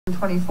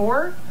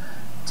2024,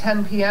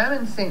 10 p.m.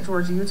 in St.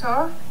 George,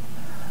 Utah.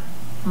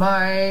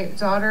 My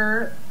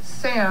daughter,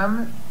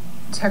 Sam,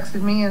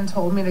 texted me and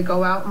told me to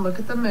go out and look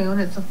at the moon.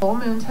 It's a full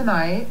moon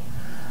tonight.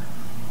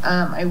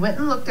 I went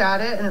and looked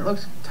at it and it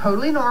looked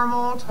totally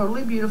normal,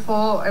 totally beautiful.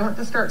 I went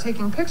to start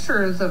taking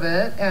pictures of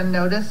it and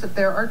noticed that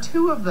there are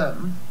two of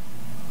them.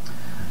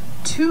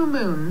 Two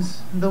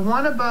moons. The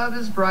one above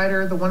is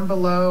brighter, the one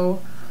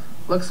below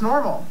looks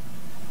normal.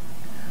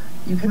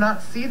 You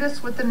cannot see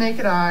this with the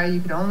naked eye.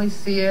 You can only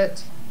see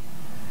it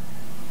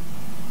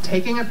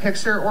taking a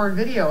picture or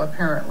video,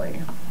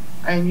 apparently.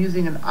 I am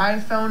using an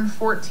iPhone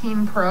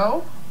 14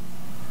 Pro.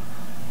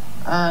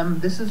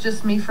 This is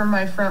just me from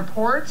my front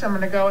porch. I'm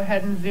going to go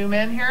ahead and zoom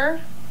in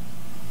here.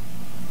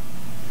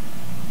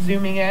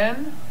 Zooming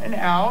in and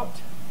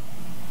out.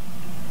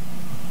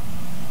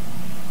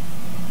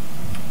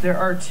 There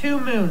are two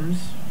moons.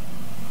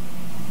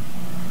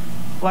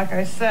 Like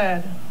I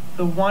said,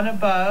 the one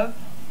above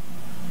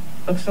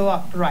looks a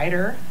lot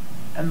brighter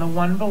and the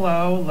one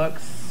below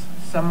looks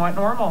somewhat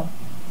normal.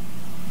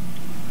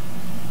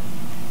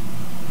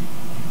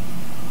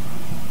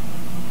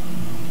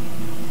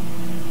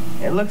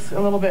 It looks a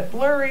little bit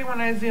blurry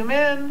when I zoom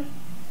in,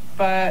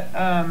 but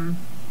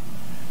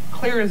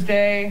clear as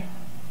day.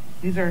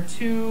 These are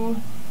two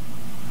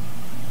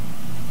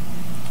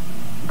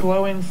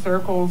glowing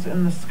circles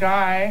in the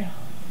sky.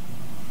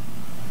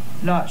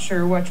 Not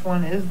sure which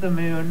one is the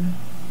moon,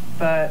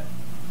 but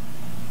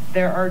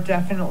there are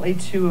definitely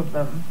two of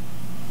them.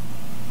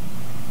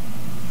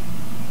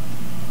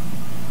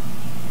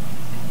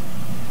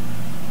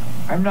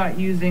 I'm not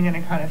using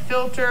any kind of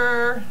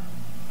filter,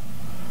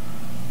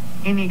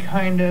 any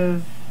kind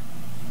of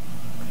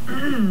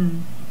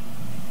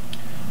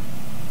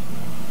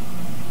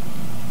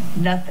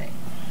nothing.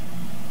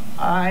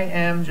 I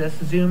am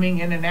just zooming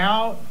in and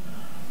out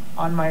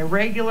on my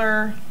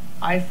regular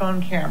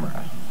iPhone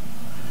camera.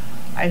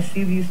 I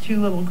see these two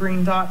little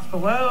green dots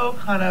below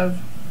kind of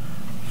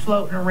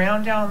floating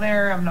around down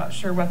there. I'm not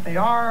sure what they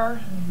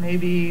are.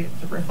 Maybe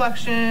it's a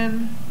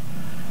reflection.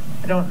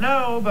 I don't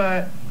know,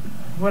 but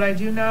what I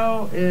do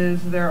know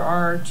is there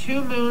are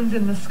two moons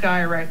in the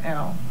sky right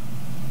now.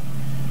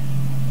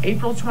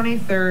 April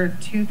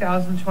 23rd,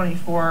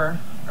 2024,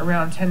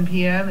 around 10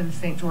 p.m. in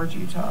St. George,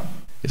 Utah.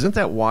 Isn't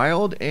that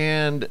wild?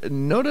 And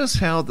notice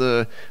how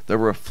the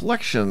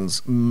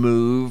reflections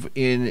move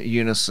in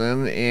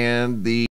unison and the